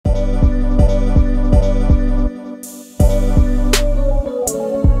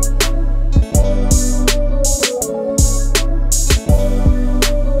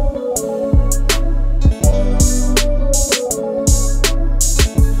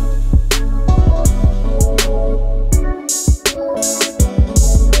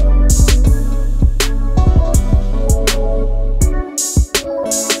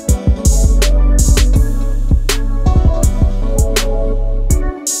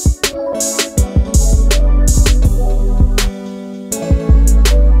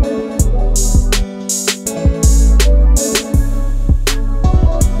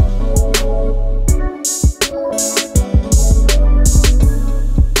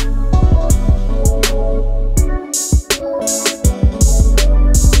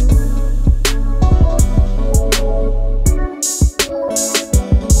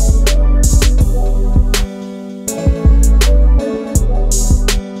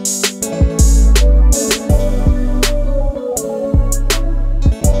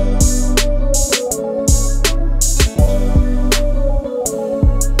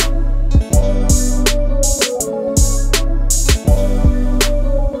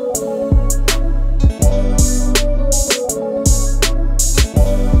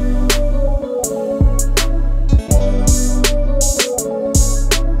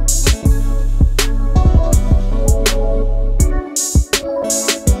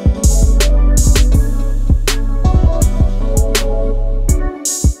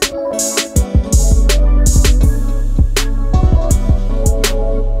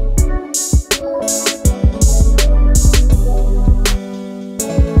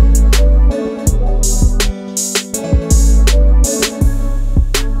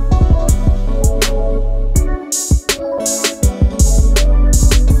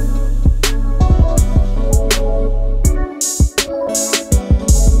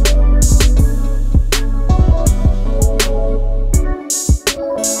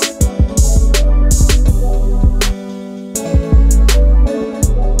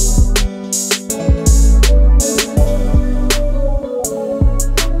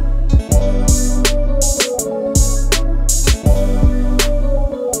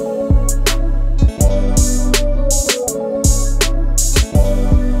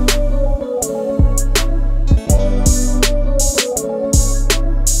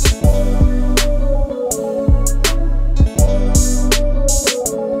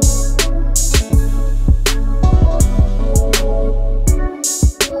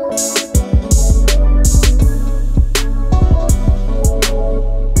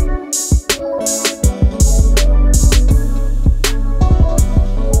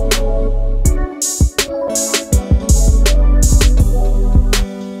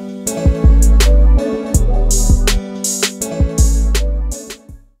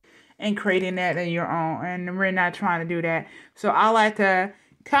and creating that in your own. And we're not trying to do that. So I like to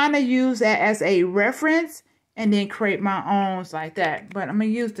kind of use that as a reference and then create my own like that. But I'm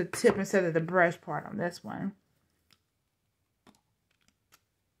going to use the tip instead of the brush part on this one.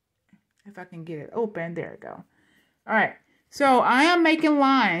 If I can get it open, there we go. All right, so I am making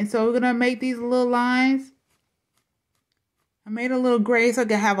lines. So we're going to make these little lines. I made a little gray so I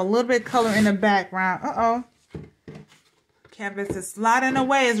can have a little bit of color in the background. Uh-oh. Canvas is sliding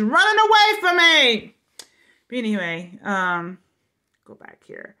away. It's running away from me. But anyway, go back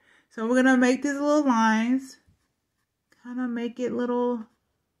here. So we're going to make these little lines. Kind of make it a little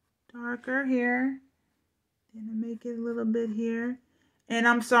darker here. Then make it a little bit here. And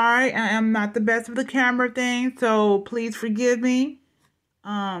I'm sorry, I am not the best with the camera thing, so please forgive me.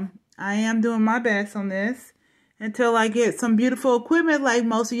 I am doing my best on this until I get some beautiful equipment like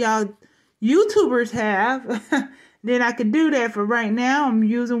most of y'all YouTubers have. Then I can do that. For right now, I'm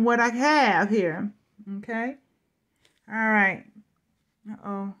using what I have here. Okay? All right.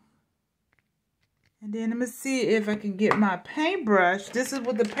 Uh-oh. And then let me see if I can get my paintbrush. This is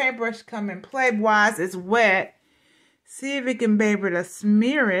what the paintbrush come in play wise. It's wet. See if it can be able to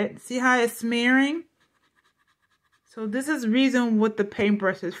smear it. See how it's smearing? So this is the reason what the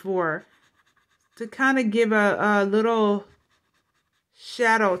paintbrush is for. To kind of give a little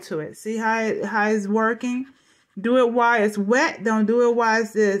shadow to it. See how it's working? Do it while it's wet. Don't do it while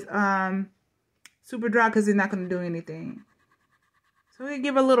it's super dry because it's not going to do anything. So we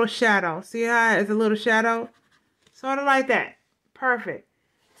give a little shadow. See how it's a little shadow? Sort of like that. Perfect.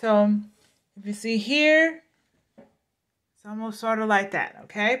 So if you see here, it's almost sort of like that.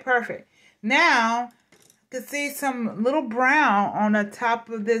 Okay, perfect. Now, you can see some little brown on the top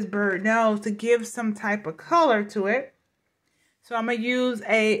of this bird nose to give some type of color to it. So I'm going to use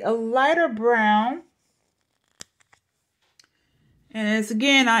a lighter brown. And it's,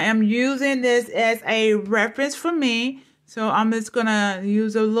 again, I am using this as a reference for me. So I'm just going to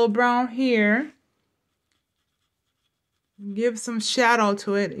use a little brown here. Give some shadow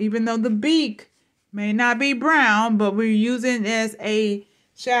to it, even though the beak may not be brown, but we're using it as a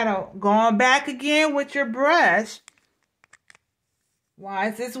shadow. Going back again with your brush. Why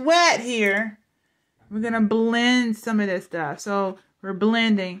is this wet here? We're going to blend some of this stuff. So we're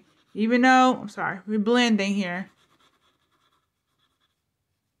blending. Even though, I'm sorry, we're blending here.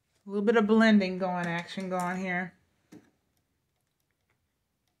 A little bit of blending action going here.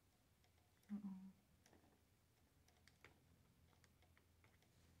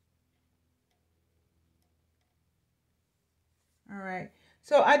 All right,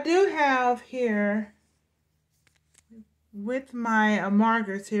 so I do have here with my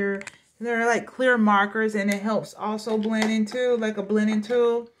markers here, they're like clear markers, and it helps also blend in too, like a blending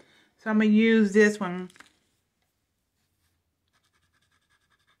tool. So I'm going to use this one.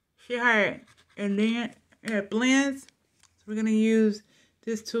 See how it blends? So we're going to use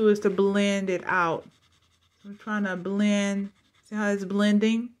this tool is to blend it out. So we're trying to blend. See how it's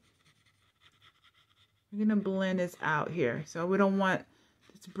blending? We're going to blend this out here. So we don't want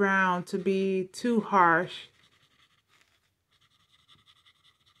this brown to be too harsh.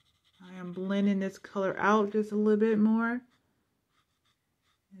 I am blending this color out just a little bit more.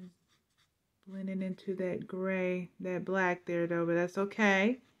 Blending into that gray, that black there though, but that's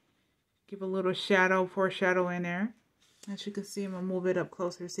okay. Give a little shadow, foreshadow in there. As you can see, I'm going to move it up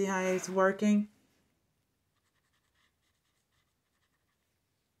closer. See how it's working?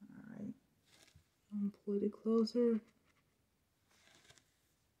 I'm pull it closer.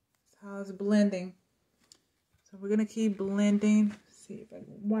 That's how it's blending. So we're gonna keep blending. Let's see if I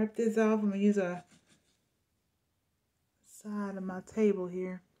can wipe this off. I'm gonna use a side of my table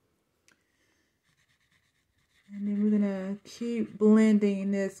here. And then we're gonna keep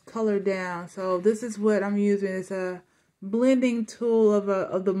blending this color down. So this is what I'm using. It's a blending tool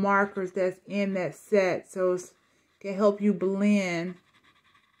of the markers that's in that set. So it can help you blend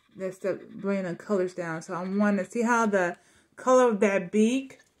that stuff, bring the colors down. So I'm wanting to see how the color of that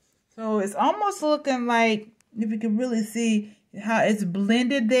beak. So it's almost looking like, if you can really see how it's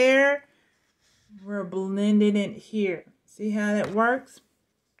blended there, we're blending it here. See how that works?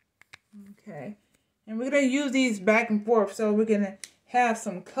 Okay. And we're going to use these back and forth so we're going to have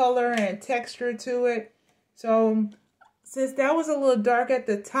some color and texture to it. So since that was a little dark at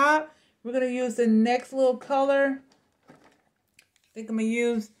the top, we're going to use the next little color. I think I'm going to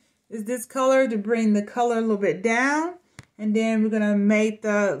use is this color to bring the color a little bit down, and then we're gonna make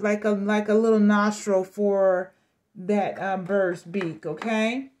the like a little nostril for that bird's beak.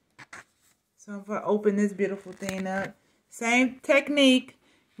 Okay, so if I open this beautiful thing up, same technique.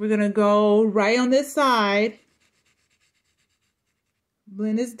 We're gonna go right on this side,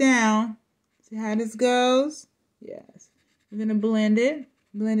 Blend this down. See how this goes? Yes. We're going to blend it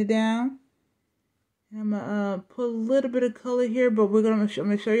down. And I'm going to put a little bit of color here, but I'm going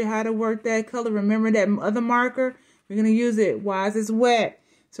to show you how to work that color. Remember that other marker? We're going to use it while it's wet.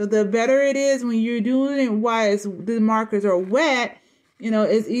 So the better it is when you're doing it while the markers are wet, you know,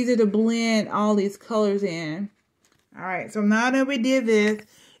 it's easier to blend all these colors in. All right, so now that we did this,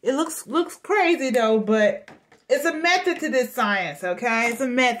 it looks crazy though, but it's a method to this science, okay? It's a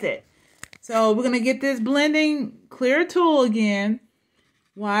method. So we're going to get this blending clear tool again.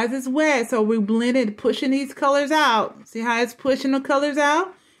 Why is this wet? So we blended, pushing these colors out. See how it's pushing the colors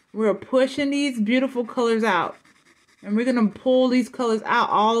out? We're pushing these beautiful colors out. And we're going to pull these colors out,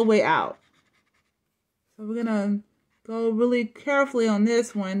 all the way out. So we're going to go really carefully on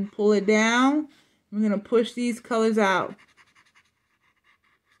this one. Pull it down. We're going to push these colors out.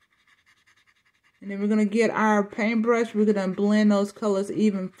 And then we're going to get our paintbrush. We're going to blend those colors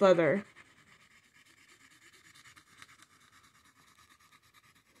even further.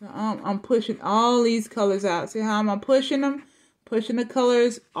 So I'm pushing all these colors out. See how I'm pushing them? Pushing the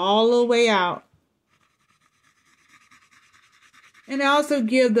colors all the way out. And also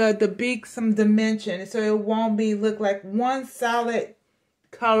give the beak some dimension so it won't look like one solid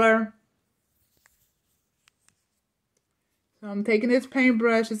color. So I'm taking this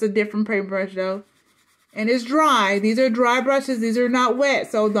paintbrush. It's a different paintbrush though. And it's dry. These are dry brushes. These are not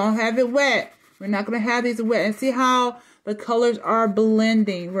wet. So don't have it wet. We're not going to have these wet. And see how the colors are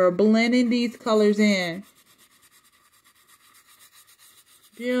blending. We're blending these colors in.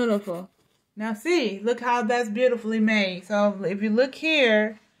 Beautiful. Now see, look how that's beautifully made. So if you look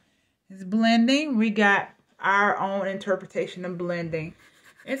here, it's blending. We got our own interpretation of blending.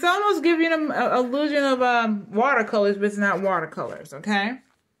 It's almost giving them an illusion of watercolors, but it's not watercolors, okay?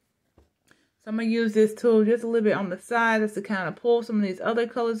 So I'm going to use this tool just a little bit on the side just to kind of pull some of these other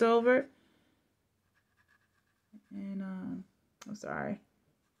colors over. And, I'm sorry.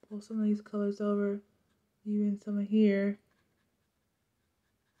 Pull some of these colors over, even some of here.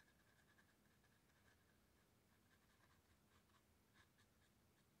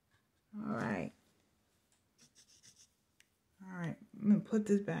 All right. All right. I'm going to put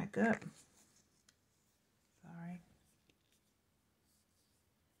this back up. Sorry.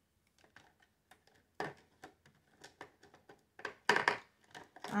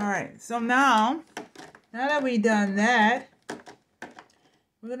 All right. So now that we've done that,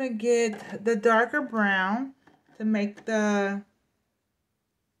 we're going to get the darker brown to make the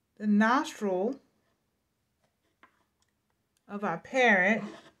nostril of our parrot.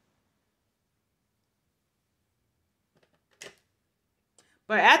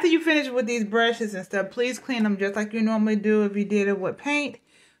 But after you finish with these brushes and stuff, please clean them just like you normally do if you did it with paint.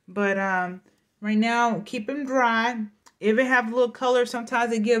 But right now, keep them dry. If it have a little color,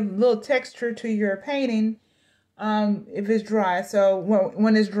 sometimes it gives a little texture to your painting if it's dry. So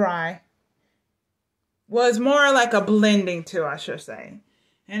when it's dry. Well, it's more like a blending too, I should say.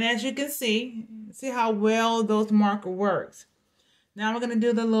 And as you can see how well those marker works. Now we're going to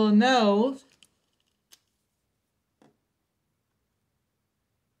do the little nose.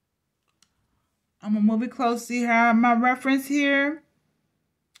 I'm going to move it close. See how my reference here?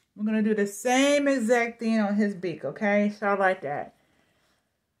 We're going to do the same exact thing on his beak, okay? So like that.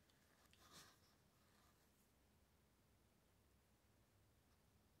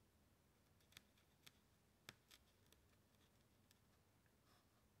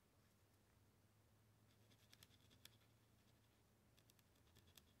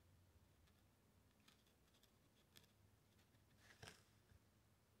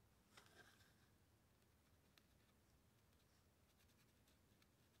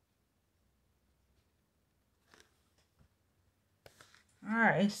 All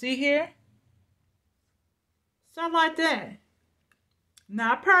right, see here? Something like that.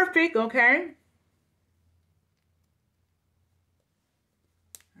 Not perfect, okay?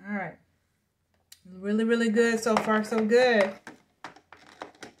 All right. Really, really good. So far, so good. All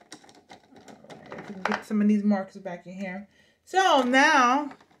right, get some of these markers back in here. So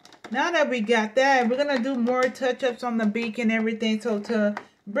now that we got that, we're going to do more touch-ups on the beak and everything. So to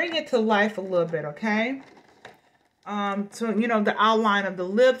bring it to life a little bit, okay? So, you know, the outline of the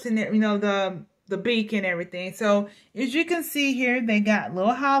lips and, you know, the beak and everything. So, as you can see here, they got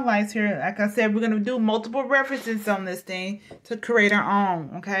little highlights here. Like I said, we're going to do multiple references on this thing to create our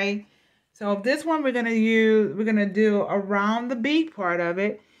own, okay? So, this one we're going to do around the beak part of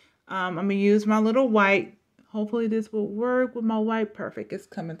it. I'm going to use my little white. Hopefully, this will work with my white. Perfect. It's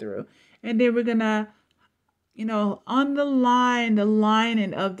coming through. And then we're going to, you know, underline the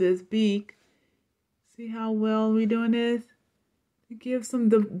lining of this beak. See how well we're doing this? Give some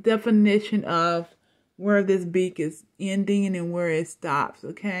definition of where this beak is ending and where it stops,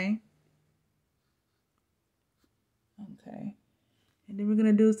 okay? Okay. And then we're going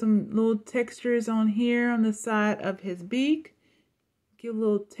to do some little textures on here on the side of his beak. Give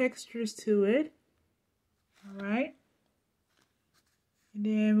little textures to it. All right. And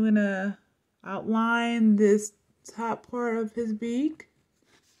then we're going to outline this top part of his beak.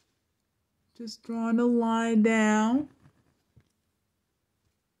 Just drawing a line down.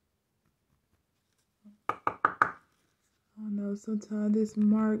 Oh no, sometimes this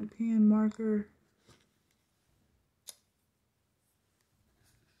pen marker.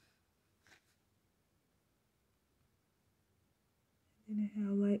 And it have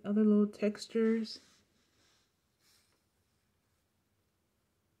like other little textures.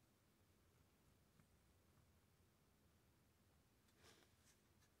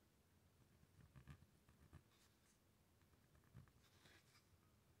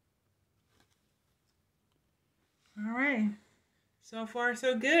 All right, so far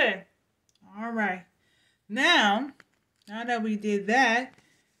so good. All right, now that we did that,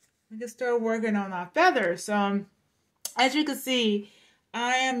 we can start working on our feathers. So as you can see,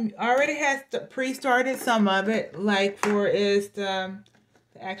 I already has pre-started some of it, like for the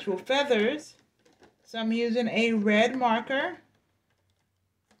actual feathers. So I'm using a red marker.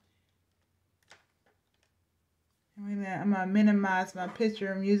 I'm gonna minimize my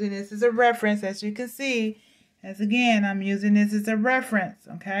picture. I'm using this as a reference, as you can see. Again, I'm using this as a reference,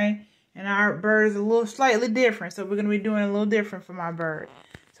 okay? And our bird is a little slightly different, so we're going to be doing a little different for my bird.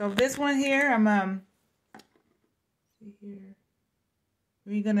 So this one here, see here.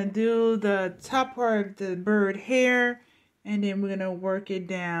 We're going to do the top part of the bird hair, and then we're going to work it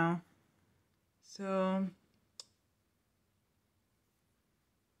down. So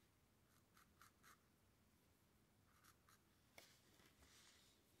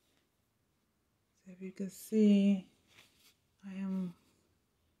if you can see,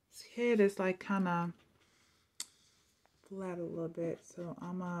 his head is like kind of flat a little bit. So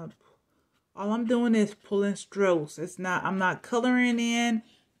all I'm doing is pulling strokes. I'm not coloring in.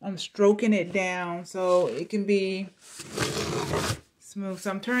 I'm stroking it down so it can be smooth. So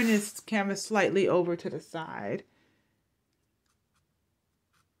I'm turning this canvas slightly over to the side.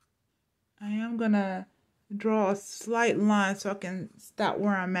 I am gonna draw a slight line so I can stop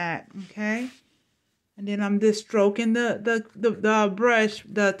where I'm at, okay? And then I'm just stroking the brush,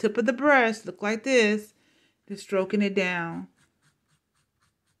 the tip of the brush, look like this. Just stroking it down.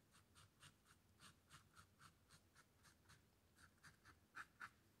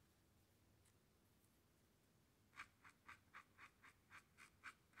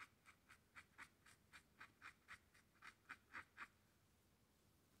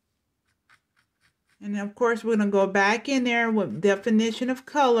 And of course, we're going to go back in there with definition of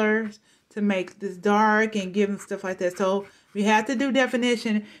colors to make this dark and give them stuff like that. So we have to do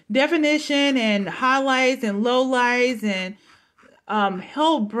definition and highlights and lowlights and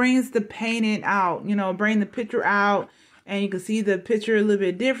help brings the painting out, bring the picture out, and you can see the picture a little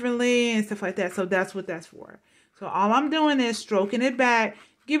bit differently and stuff like that. So that's what that's for. So all I'm doing is stroking it back,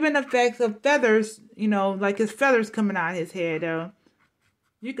 giving effects of feathers, like his feathers coming out of his head though.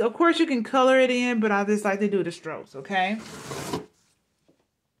 Of course, you can color it in, but I just like to do the strokes, okay?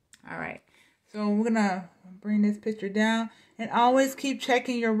 All right. So we're going to bring this picture down. And always keep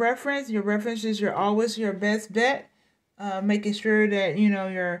checking your reference. Your reference is always your best bet. Making sure that,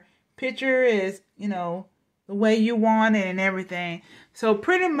 your picture is, the way you want it and everything. So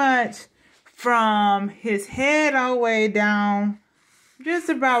pretty much from his head all the way down, just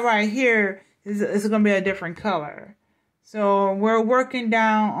about right here, is going to be a different color. So we're working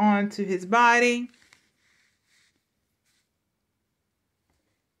down onto his body.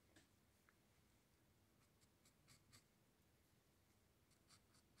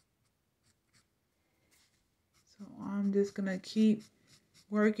 So I'm just going to keep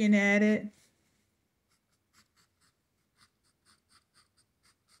working at it.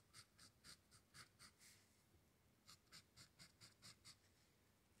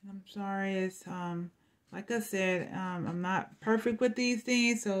 I'm sorry, it's like I said, I'm not perfect with these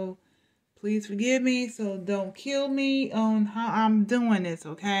things, so please forgive me. So don't kill me on how I'm doing this,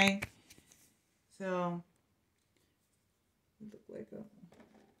 okay? So, look like a...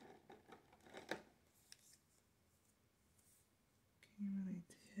 Can't really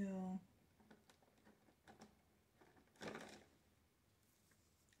tell.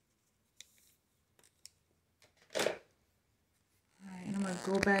 Alright, and I'm going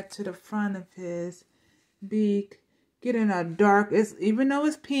to go back to the front of his beak, getting a dark, even though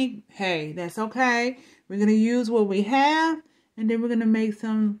it's pink, hey, that's okay. We're going to use what we have And then we're going to make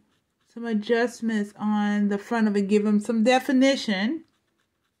some adjustments on the front of it, give them some definition.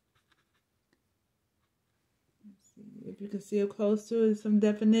 Let's see if you can see up close to it, some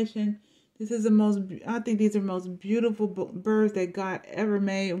definition. This is I think these are the most beautiful birds that God ever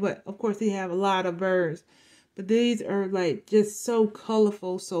made. But of course, He have a lot of birds, but these are like just so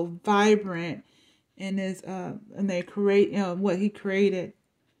colorful, so vibrant, and they create what He created.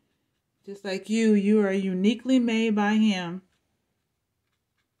 Just like you are uniquely made by Him.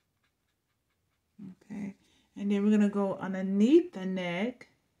 Okay, and then we're gonna go underneath the neck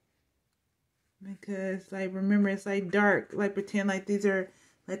because, like, remember, it's like dark. Like, pretend like these are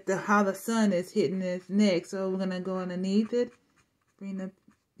like how the sun is hitting this neck. So we're gonna go underneath it, bring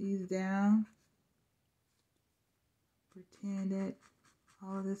these down. Pretend that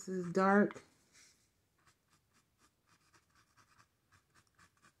all of this is dark.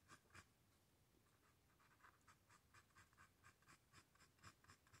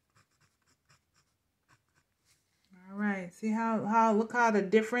 All right, see look how the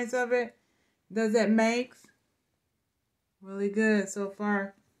difference of it does that makes? Really good so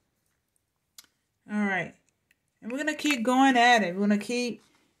far. All right, and we're gonna keep going at it. We're gonna keep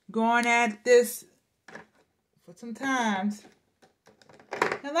going at this for some times.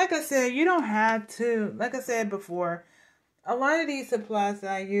 And like I said, you don't have to. Like I said before, a lot of these supplies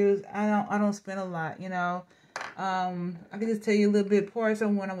that I use, I don't spend a lot. You know, I can just tell you a little bit more. So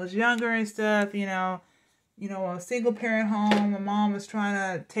when I was younger and stuff, you know, a single parent home. My mom was trying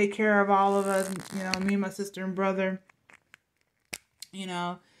to take care of all of us, you know, me, my sister and brother, you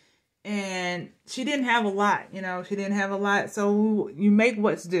know, and she didn't have a lot, you know, So you make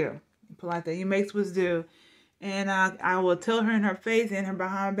what's due. Put like that. You make what's due. And I will tell her in her face and her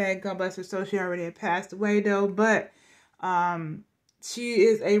behind back, God bless her soul, she already had passed away though, but she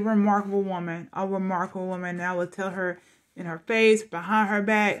is a remarkable woman, And I will tell her in her face, behind her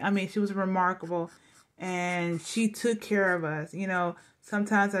back. I mean, she was remarkable. And she took care of us, you know.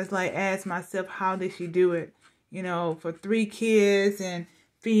 Sometimes I was like, ask myself, how did she do it? You know, for 3 kids and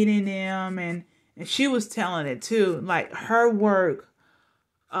feeding them. And she was telling it too. Like, her work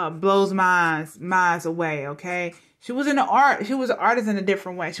blows minds away, okay? She was an artist in a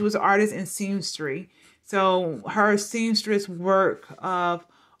different way. She was an artist in seamstress. So her seamstress work of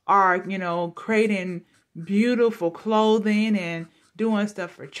art, you know, creating beautiful clothing and doing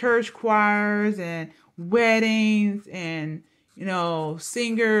stuff for church choirs and weddings and, you know,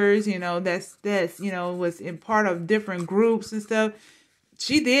 singers, you know, that's, you know, was in part of different groups and stuff.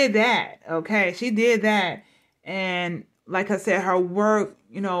 She did that. Okay. She did that. And like I said, her work,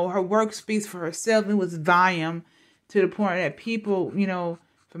 you know, her work speaks for herself. It was volume to the point that people, you know,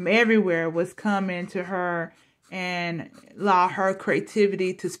 from everywhere was coming to her and allow her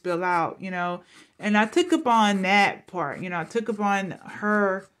creativity to spill out, you know. And I took upon that part, you know, I took upon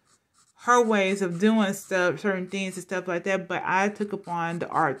her ways of doing stuff, certain things and stuff like that. But I took upon the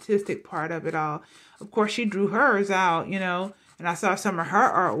artistic part of it all. Of course, she drew hers out, you know, and I saw some of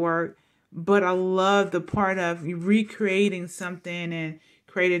her artwork. But I love the part of recreating something and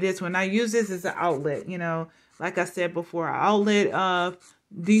created this one. I use this as an outlet, you know, like I said before, an outlet of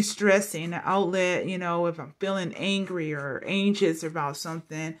de-stressing, an outlet, you know, if I'm feeling angry or anxious about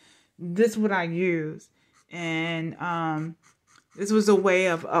something, this is what I use. And this was a way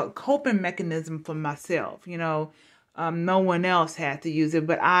of a coping mechanism for myself, you know. No one else had to use it,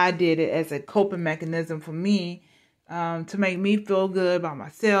 but I did it as a coping mechanism for me, to make me feel good about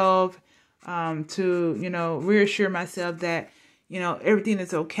myself, to, you know, reassure myself that, you know, everything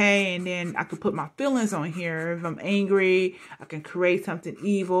is okay. And then I could put my feelings on here. If I'm angry, I can create something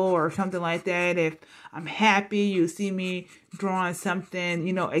evil or something like that. If I'm happy, you see me drawing something,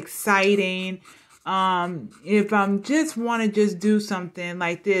 you know, exciting. If I'm just want to just do something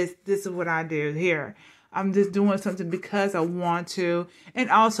like this is what I do here. I'm just doing something because I want to,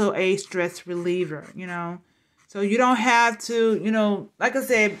 and also a stress reliever, you know. So you don't have to, you know, like I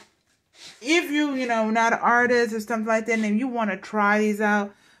said, if you know, not an artist or something like that, and you want to try these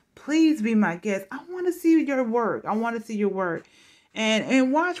out, please be my guest. I want to see your work.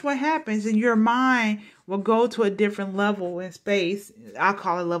 And watch what happens, and your mind will go to a different level in space. I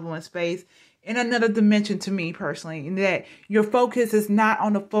call it level in space, in another dimension to me personally, and that your focus is not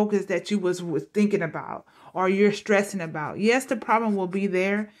on the focus that you was thinking about or you're stressing about. Yes, the problem will be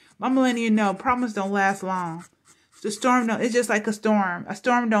there. But I'm letting you know, problems don't last long. The storm, it's just like a storm. A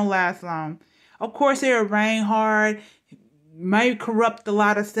storm don't last long. Of course, it'll rain hard, might corrupt a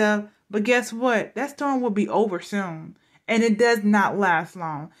lot of stuff, but guess what? That storm will be over soon. And it does not last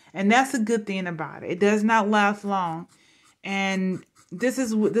long. And that's a good thing about it. It does not last long. And this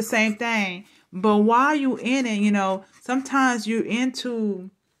is the same thing. But while you in it, you know, sometimes you're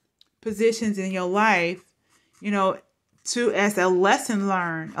into positions in your life, to as a lesson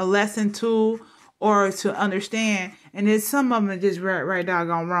learned, a lesson tool, or to understand. And there's some of them just right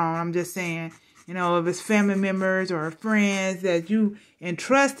doggone wrong. I'm just saying, if it's family members or friends that you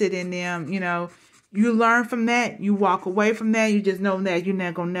entrusted in them, you learn from that. You walk away from that. You just know that you're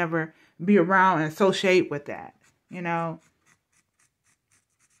not gonna never be around and associate with that, And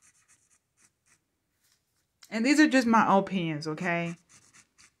these are just my opinions, okay?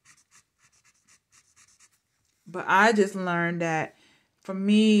 But I just learned that for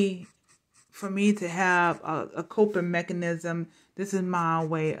me to have a coping mechanism, this is my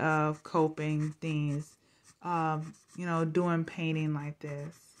way of coping things, doing painting like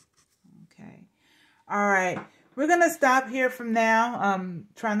this. Okay. All right. We're going to stop here from now.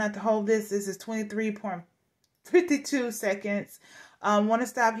 Try not to hold this. This is 23.52 seconds. Want to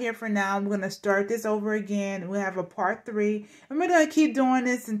stop here for now. I'm going to start this over again. We'll have a part 3. And we're going to keep doing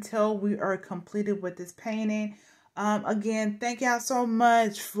this until we are completed with this painting. Again, thank y'all so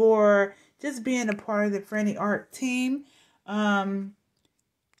much for just being a part of the Franny Art team. And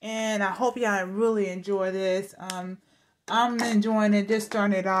I hope y'all really enjoy this. I'm enjoying it, just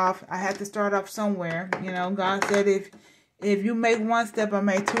starting it off. I had to start off somewhere. God said if you make one step, I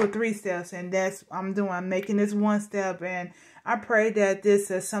make 2 or 3 steps. And that's what I'm doing. I'm making this one step. And I pray that this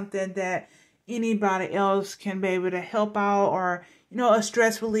is something that anybody else can be able to help out, or, a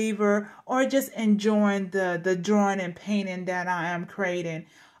stress reliever, or just enjoying the drawing and painting that I am creating.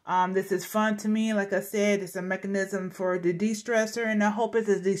 This is fun to me. Like I said, it's a mechanism for the de-stressor, and I hope it's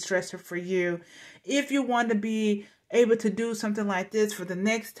a de-stressor for you. If you want to be able to do something like this for the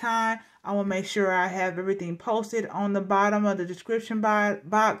next time, I will make sure I have everything posted on the bottom of the description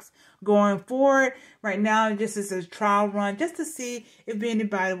box going forward. Right now, just as a trial run, just to see if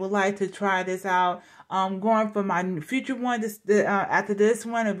anybody would like to try this out. Going for my future one, after this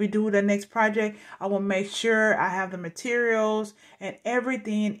one, if we do the next project, I will make sure I have the materials and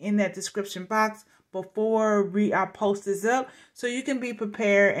everything in that description box before I post this up, so you can be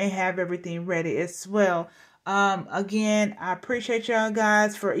prepared and have everything ready as well. Again, I appreciate y'all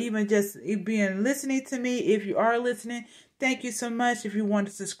guys for even just listening to me. If you are listening, thank you so much. If you want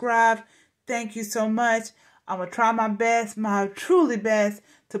to subscribe, thank you so much. I'm going to try my best, my truly best,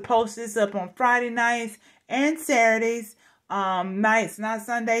 to post this up on Friday nights and Saturdays. Nights, not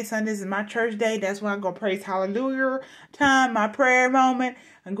Sunday. Sundays is my church day. That's when I go praise hallelujah time, my prayer moment,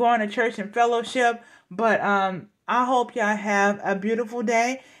 and going to church and fellowship. But I hope y'all have a beautiful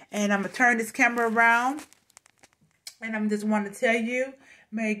day. And I'm going to turn this camera around. And I just want to tell you,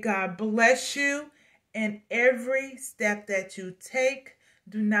 may God bless you in every step that you take.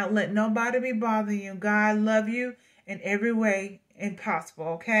 Do not let nobody be bothering you. God love you in every way possible,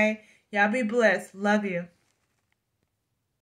 okay? Y'all be blessed. Love you.